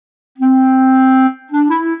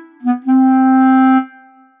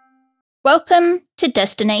Welcome to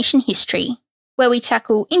Destination History, where we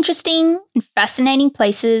tackle interesting and fascinating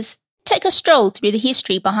places, take a stroll through the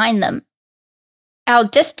history behind them. Our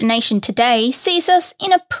destination today sees us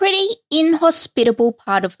in a pretty inhospitable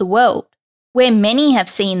part of the world, where many have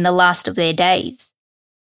seen the last of their days.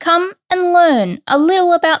 Come and learn a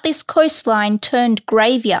little about this coastline turned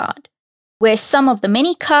graveyard, where some of the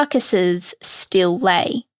many carcasses still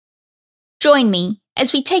lay. Join me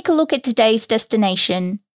as we take a look at today's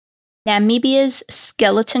destination, Namibia's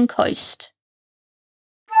Skeleton Coast.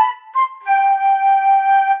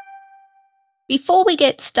 Before we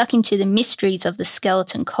get stuck into the mysteries of the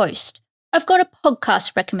Skeleton Coast, I've got a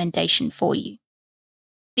podcast recommendation for you.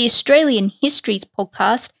 The Australian Histories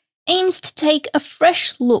podcast aims to take a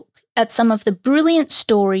fresh look at some of the brilliant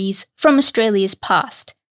stories from Australia's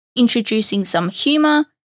past, introducing some humour,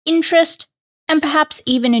 interest, and perhaps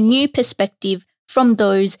even a new perspective from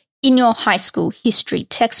those in your high school history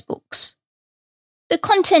textbooks. The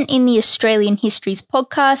content in the Australian Histories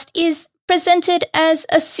podcast is presented as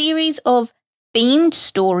a series of themed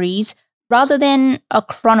stories rather than a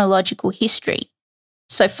chronological history.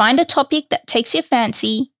 So find a topic that takes your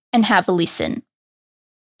fancy and have a listen.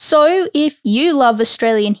 So if you love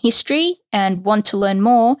Australian history and want to learn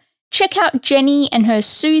more, check out Jenny and her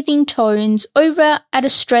soothing tones over at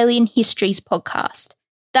Australian Histories podcast.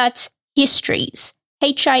 That's Histories.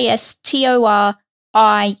 Histories,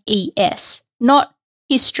 not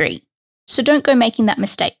history. So don't go making that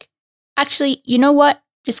mistake. Actually, you know what?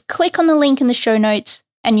 Just click on the link in the show notes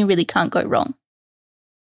and you really can't go wrong.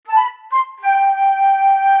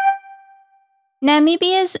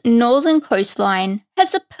 Namibia's northern coastline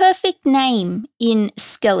has the perfect name in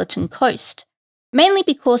Skeleton Coast, mainly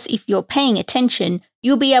because if you're paying attention,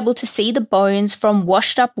 you'll be able to see the bones from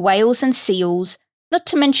washed up whales and seals, not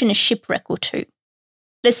to mention a shipwreck or two.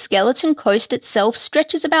 The Skeleton Coast itself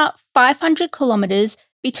stretches about 500 kilometres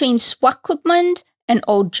between Swakopmund, an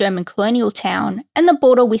old German colonial town, and the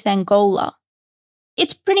border with Angola.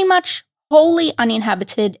 It's pretty much wholly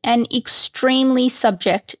uninhabited and extremely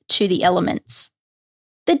subject to the elements.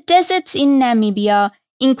 The deserts in Namibia,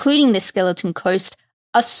 including the Skeleton Coast,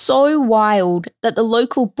 are so wild that the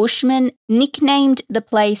local Bushmen nicknamed the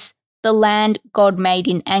place the land God made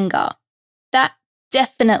in anger. That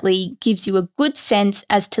definitely gives you a good sense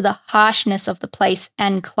as to the harshness of the place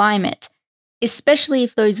and climate, especially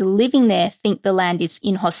if those living there think the land is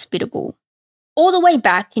inhospitable. All the way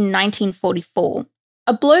back in 1944,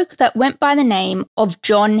 a bloke that went by the name of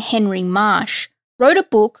John Henry Marsh wrote a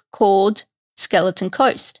book called Skeleton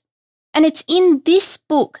Coast. And it's in this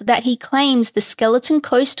book that he claims the Skeleton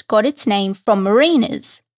Coast got its name from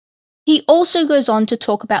mariners. He also goes on to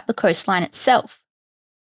talk about the coastline itself.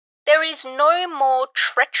 There is no more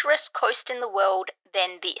treacherous coast in the world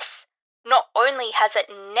than this. Not only has it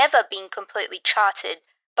never been completely charted,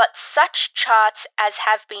 but such charts as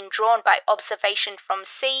have been drawn by observation from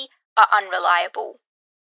sea are unreliable.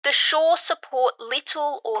 The shore support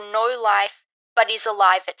little or no life, but is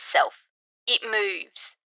alive itself. It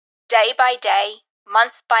moves. Day by day,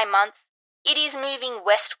 month by month, it is moving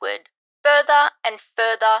westward, further and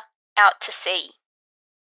further out to sea.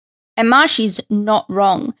 And Marsh is not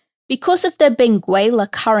wrong. Because of the Benguela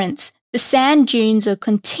currents, the sand dunes are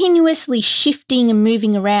continuously shifting and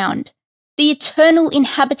moving around. The eternal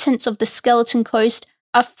inhabitants of the Skeleton Coast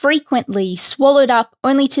are frequently swallowed up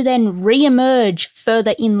only to then re-emerge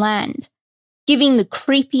further inland, giving the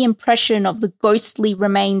creepy impression of the ghostly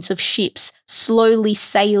remains of ships slowly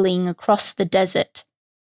sailing across the desert,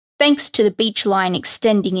 thanks to the beach line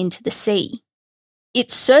extending into the sea. It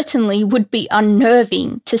certainly would be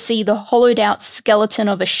unnerving to see the hollowed-out skeleton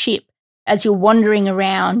of a ship as you're wandering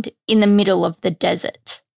around in the middle of the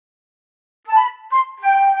desert.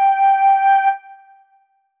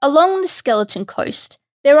 Along the Skeleton Coast,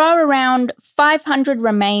 there are around 500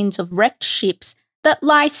 remains of wrecked ships that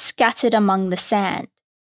lie scattered among the sand.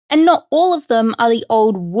 And not all of them are the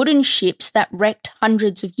old wooden ships that wrecked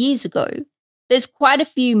hundreds of years ago. There's quite a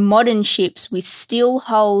few modern ships with steel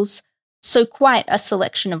hulls, so quite a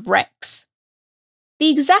selection of wrecks.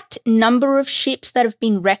 The exact number of ships that have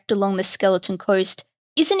been wrecked along the Skeleton Coast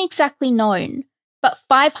isn't exactly known, but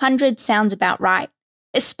 500 sounds about right,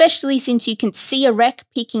 especially since you can see a wreck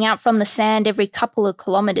peeking out from the sand every couple of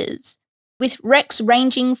kilometres. With wrecks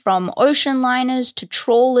ranging from ocean liners to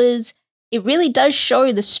trawlers, it really does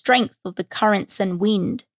show the strength of the currents and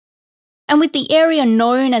wind. And with the area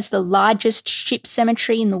known as the largest ship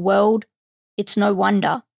cemetery in the world, it's no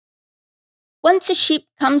wonder. Once a ship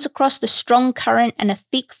comes across the strong current and a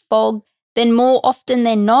thick fog, then more often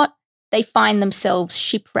than not, they find themselves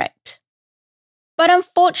shipwrecked. But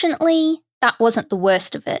unfortunately, that wasn't the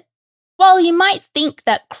worst of it. While you might think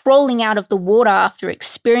that crawling out of the water after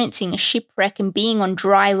experiencing a shipwreck and being on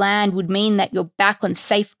dry land would mean that you're back on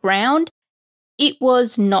safe ground, it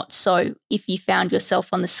was not so if you found yourself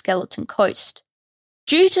on the Skeleton Coast.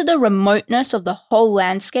 Due to the remoteness of the whole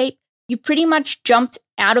landscape, you pretty much jumped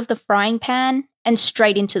out of the frying pan and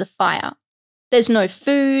straight into the fire. There's no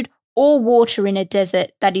food or water in a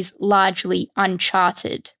desert that is largely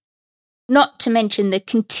uncharted. Not to mention the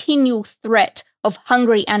continual threat of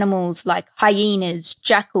hungry animals like hyenas,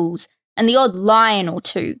 jackals, and the odd lion or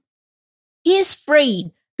two. Here's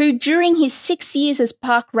Freed, who during his 6 years as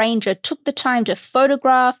park ranger took the time to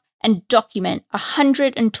photograph and document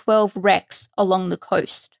 112 wrecks along the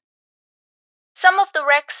coast. Some of the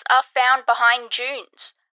wrecks are found behind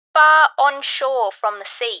dunes, far onshore from the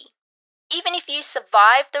sea. Even if you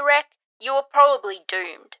survive the wreck, you are probably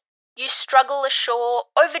doomed. You struggle ashore,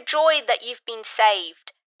 overjoyed that you've been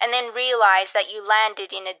saved, and then realise that you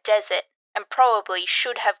landed in a desert and probably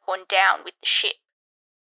should have gone down with the ship.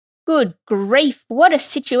 Good grief, what a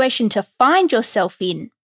situation to find yourself in!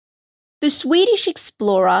 The Swedish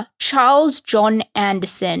explorer Charles John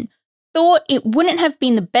Anderson thought it wouldn't have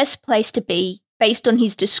been the best place to be based on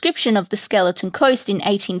his description of the Skeleton Coast in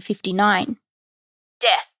 1859.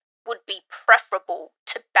 Death would be preferable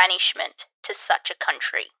to banishment to such a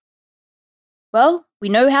country. Well, we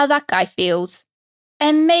know how that guy feels,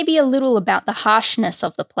 and maybe a little about the harshness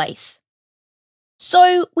of the place.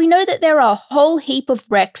 So we know that there are a whole heap of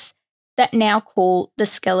wrecks that now call the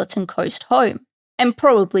Skeleton Coast home, and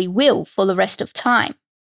probably will for the rest of time.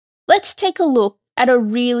 Let's take a look at a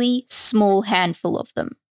really small handful of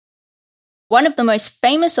them. One of the most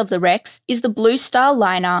famous of the wrecks is the Blue Star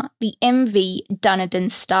liner, the MV Dunedin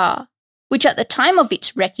Star, which at the time of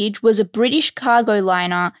its wreckage was a British cargo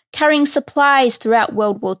liner carrying supplies throughout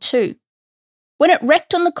World War II. When it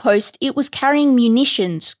wrecked on the coast, it was carrying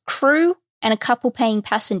munitions, crew, and a couple paying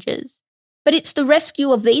passengers. But it's the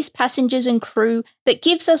rescue of these passengers and crew that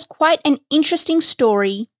gives us quite an interesting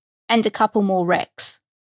story and a couple more wrecks.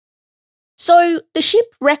 So, the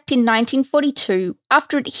ship wrecked in 1942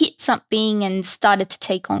 after it hit something and started to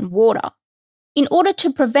take on water. In order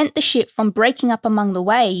to prevent the ship from breaking up among the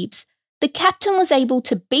waves, the captain was able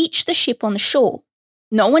to beach the ship on the shore.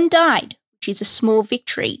 No one died, which is a small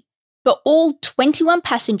victory, but all 21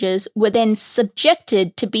 passengers were then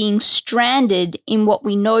subjected to being stranded in what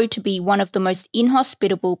we know to be one of the most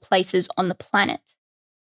inhospitable places on the planet.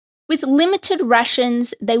 With limited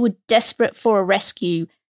rations, they were desperate for a rescue,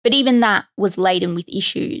 but even that was laden with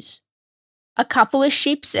issues. A couple of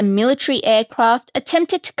ships and military aircraft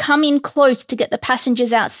attempted to come in close to get the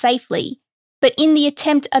passengers out safely, but in the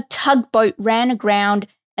attempt, a tugboat ran aground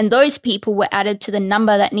and those people were added to the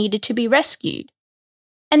number that needed to be rescued.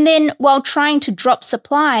 And then, while trying to drop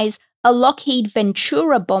supplies, a Lockheed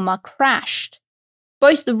Ventura bomber crashed.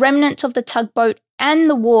 Both the remnants of the tugboat and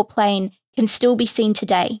the warplane can still be seen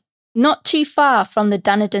today, not too far from the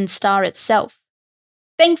Dunedin Star itself.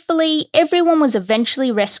 Thankfully, everyone was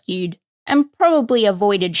eventually rescued and probably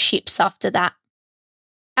avoided ships after that.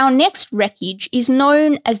 Our next wreckage is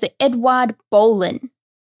known as the Edward Bolen.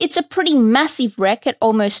 It's a pretty massive wreck at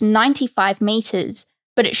almost 95 metres,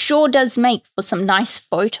 but it sure does make for some nice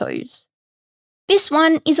photos. This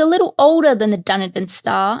one is a little older than the Dunedin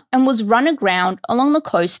Star and was run aground along the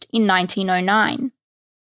coast in 1909.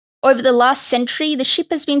 Over the last century, the ship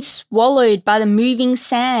has been swallowed by the moving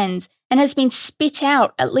sands and has been spit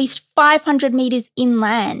out at least 500 metres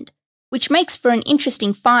inland, which makes for an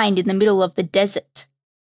interesting find in the middle of the desert.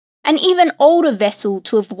 An even older vessel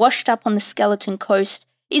to have washed up on the Skeleton Coast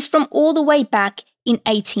is from all the way back in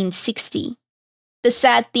 1860. The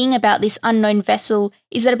sad thing about this unknown vessel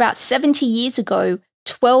is that about 70 years ago,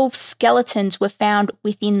 12 skeletons were found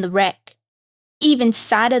within the wreck. Even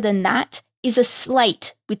sadder than that is a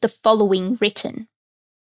slate with the following written: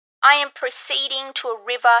 "I am proceeding to a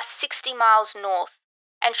river 60 miles north,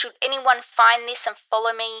 and should anyone find this and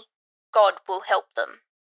follow me, God will help them."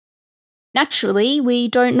 Naturally, we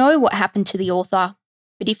don't know what happened to the author,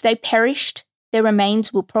 but if they perished, their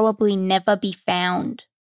remains will probably never be found.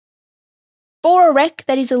 For a wreck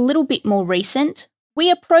that is a little bit more recent,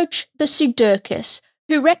 we approach the Pseudorcus,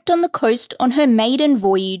 who wrecked on the coast on her maiden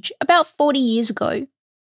voyage about 40 years ago.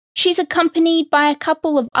 She's accompanied by a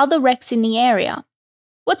couple of other wrecks in the area.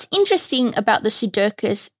 What's interesting about the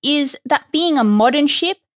Pseudorcus is that being a modern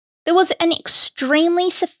ship, there was an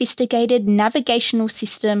extremely sophisticated navigational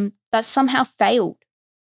system that somehow failed.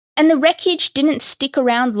 And the wreckage didn't stick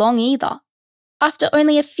around long either. After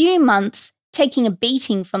only a few months, taking a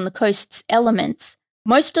beating from the coast's elements,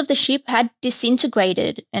 most of the ship had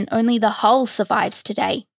disintegrated and only the hull survives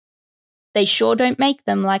today. They sure don't make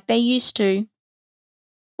them like they used to.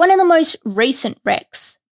 One of the most recent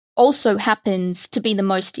wrecks also happens to be the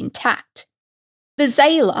most intact. The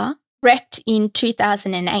Zayla wrecked in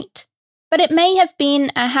 2008, but it may have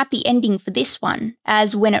been a happy ending for this one,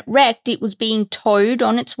 as when it wrecked, it was being towed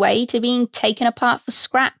on its way to being taken apart for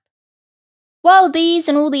scrap. While these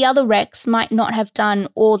and all the other wrecks might not have done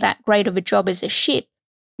all that great of a job as a ship,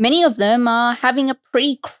 many of them are having a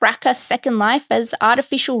pretty cracker second life as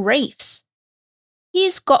artificial reefs.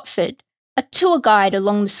 Here's Gottfried, a tour guide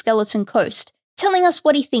along the Skeleton Coast, telling us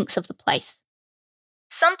what he thinks of the place.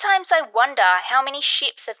 Sometimes I wonder how many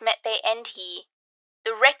ships have met their end here.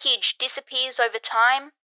 The wreckage disappears over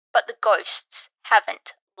time, but the ghosts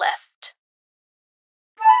haven't left.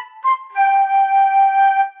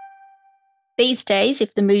 These days,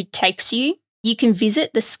 if the mood takes you, you can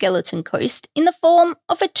visit the Skeleton Coast in the form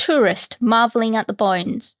of a tourist marvelling at the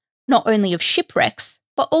bones, not only of shipwrecks,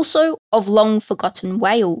 but also of long-forgotten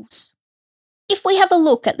whales. If we have a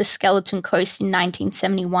look at the Skeleton Coast in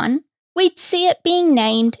 1971, we'd see it being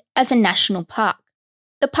named as a national park.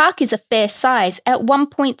 The park is a fair size at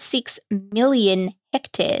 1.6 million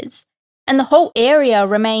hectares, and the whole area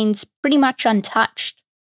remains pretty much untouched.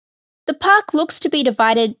 The park looks to be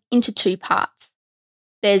divided into two parts.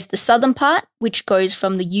 There's the southern part, which goes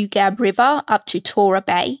from the Ugab River up to Tora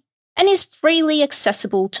Bay, and is freely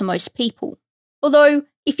accessible to most people. Although,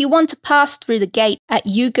 if you want to pass through the gate at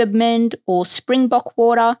Ugabmund or Springbok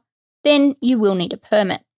Water, then you will need a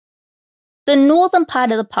permit. The northern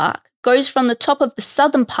part of the park goes from the top of the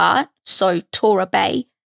southern part, so Tora Bay,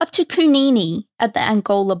 up to Kunini at the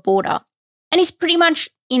Angola border, and is pretty much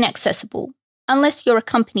inaccessible, unless you're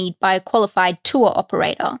accompanied by a qualified tour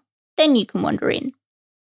operator. Then you can wander in.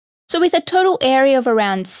 So with a total area of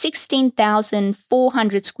around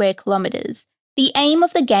 16,400 square kilometres, the aim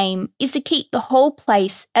of the game is to keep the whole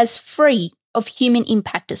place as free of human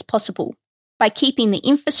impact as possible, by keeping the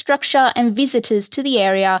infrastructure and visitors to the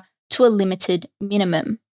area to a limited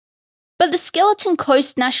minimum. But the Skeleton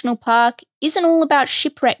Coast National Park isn't all about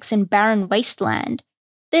shipwrecks and barren wasteland.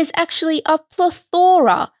 There's actually a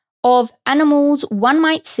plethora of animals one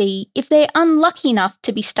might see if they're unlucky enough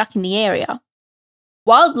to be stuck in the area.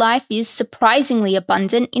 Wildlife is surprisingly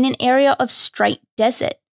abundant in an area of straight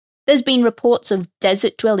desert. There's been reports of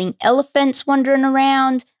desert-dwelling elephants wandering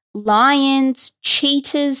around, lions,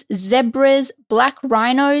 cheetahs, zebras, black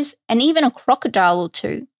rhinos, and even a crocodile or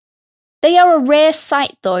two. They are a rare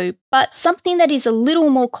sight though, but something that is a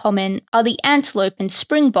little more common are the antelope and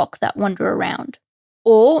springbok that wander around.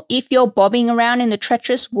 Or, if you're bobbing around in the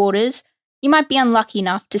treacherous waters, you might be unlucky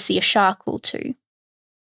enough to see a shark or two.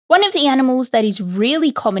 One of the animals that is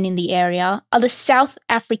really common in the area are the South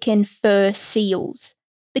African fur seals.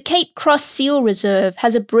 The Cape Cross Seal Reserve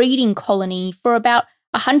has a breeding colony for about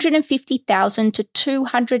 150,000 to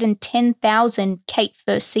 210,000 Cape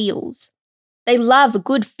fur seals. They love a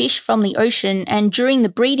good fish from the ocean, and during the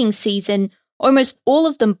breeding season, almost all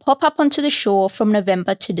of them pop up onto the shore from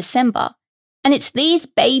November to December. And it's these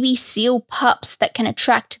baby seal pups that can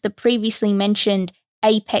attract the previously mentioned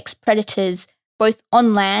apex predators, both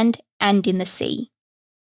on land and in the sea.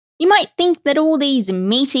 You might think that all these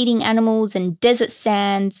meat-eating animals and desert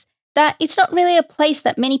sands, that it's not really a place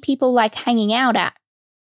that many people like hanging out at.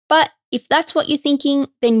 But if that's what you're thinking,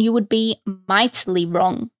 then you would be mightily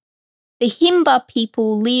wrong. The Himba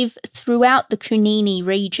people live throughout the Kunini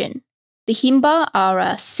region. The Himba are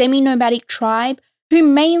a semi-nomadic tribe who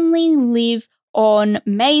mainly live on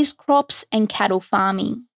maize crops and cattle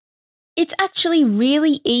farming. It's actually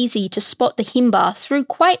really easy to spot the Himba through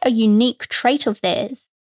quite a unique trait of theirs.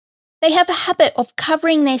 They have a habit of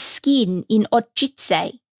covering their skin in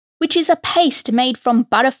otjitse, which is a paste made from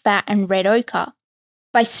butterfat and red ochre.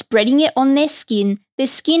 By spreading it on their skin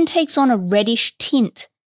takes on a reddish tint,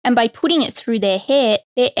 and by putting it through their hair,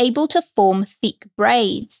 they're able to form thick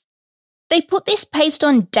braids. They put this paste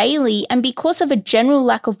on daily, and because of a general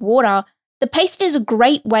lack of water, the paste is a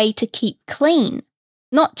great way to keep clean,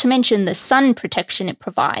 not to mention the sun protection it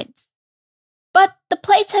provides. But the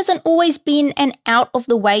place hasn't always been an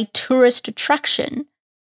out-of-the-way tourist attraction.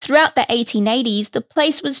 Throughout the 1880s, the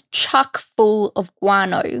place was chock full of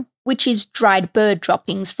guano, which is dried bird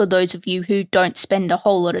droppings for those of you who don't spend a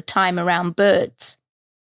whole lot of time around birds.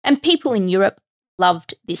 And people in Europe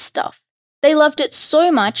loved this stuff. They loved it so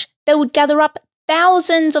much they would gather up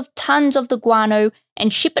thousands of tons of the guano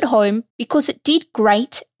and ship it home because it did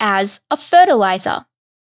great as a fertilizer.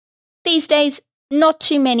 These days, not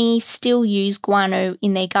too many still use guano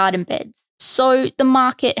in their garden beds, so the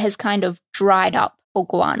market has kind of dried up for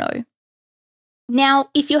guano. Now,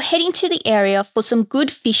 if you're heading to the area for some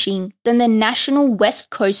good fishing, then the National West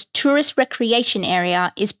Coast Tourist Recreation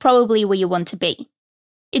Area is probably where you want to be.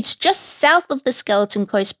 It's just south of the Skeleton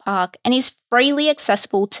Coast Park and is freely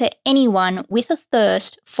accessible to anyone with a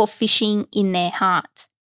thirst for fishing in their heart.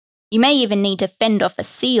 You may even need to fend off a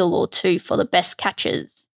seal or two for the best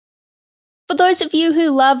catches. For those of you who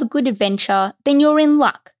love a good adventure, then you're in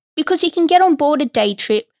luck because you can get on board a day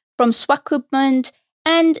trip from Swakopmund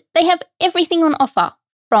and they have everything on offer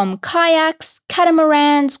from kayaks,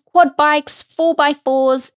 catamarans, quad bikes,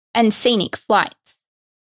 4x4s and scenic flights.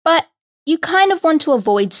 But you kind of want to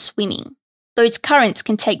avoid swimming. Those currents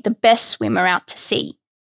can take the best swimmer out to sea.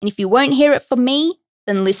 And if you won't hear it from me,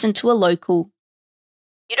 then listen to a local.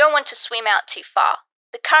 You don't want to swim out too far.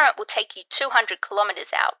 The current will take you 200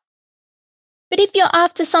 kilometres out. But if you're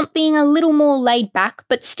after something a little more laid back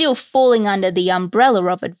but still falling under the umbrella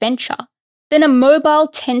of adventure, then a mobile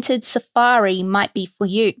tented safari might be for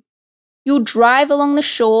you. You'll drive along the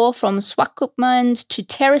shore from Swakopmund to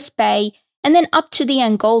Terrace Bay and then up to the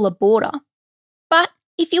Angola border. But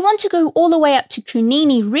if you want to go all the way up to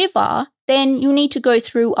Kunini River, then you'll need to go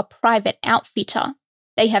through a private outfitter.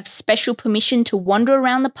 They have special permission to wander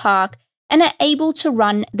around the park and are able to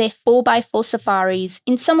run their 4x4 safaris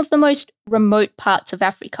in some of the most remote parts of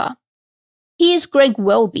Africa. Here's Greg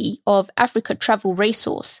Welby of Africa Travel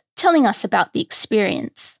Resource telling us about the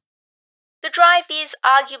experience. The drive is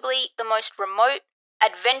arguably the most remote,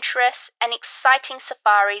 adventurous and exciting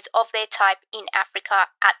safaris of their type in Africa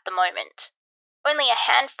at the moment. Only a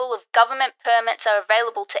handful of government permits are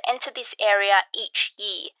available to enter this area each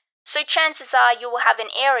year, so chances are you will have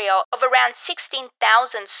an area of around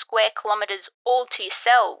 16,000 square kilometres all to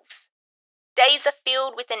yourselves. Days are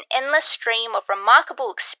filled with an endless stream of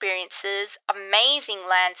remarkable experiences, amazing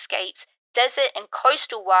landscapes, desert and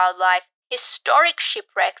coastal wildlife, historic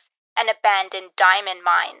shipwrecks and abandoned diamond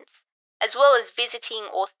mines, as well as visiting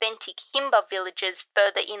authentic Himba villages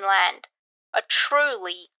further inland. A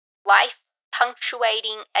truly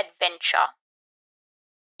life-punctuating adventure.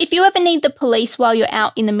 If you ever need the police while you're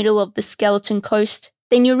out in the middle of the Skeleton Coast,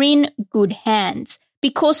 then you're in good hands,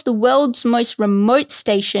 because the world's most remote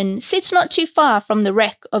station sits not too far from the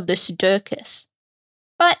wreck of the Suderkus.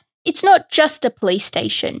 But it's not just a police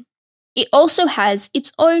station. It also has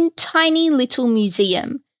its own tiny little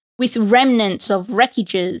museum, with remnants of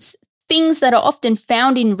wreckages, things that are often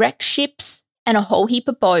found in wrecked ships, and a whole heap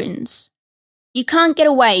of bones. You can't get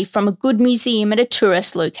away from a good museum at a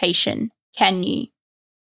tourist location, can you?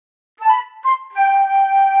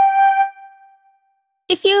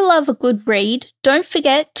 If you love a good read, don't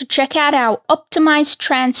forget to check out our optimized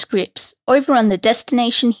transcripts over on the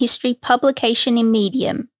Destination History publication in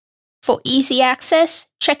Medium. For easy access,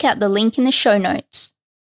 check out the link in the show notes.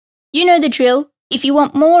 You know the drill. If you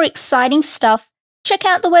want more exciting stuff, check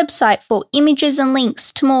out the website for images and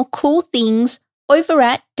links to more cool things over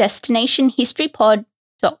at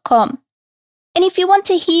destinationhistorypod.com. And if you want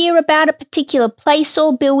to hear about a particular place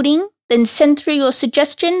or building, then send through your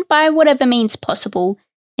suggestion by whatever means possible,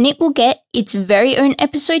 and it will get its very own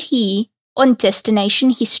episode here on Destination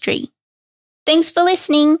History. Thanks for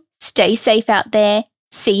listening. Stay safe out there.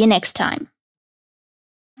 See you next time.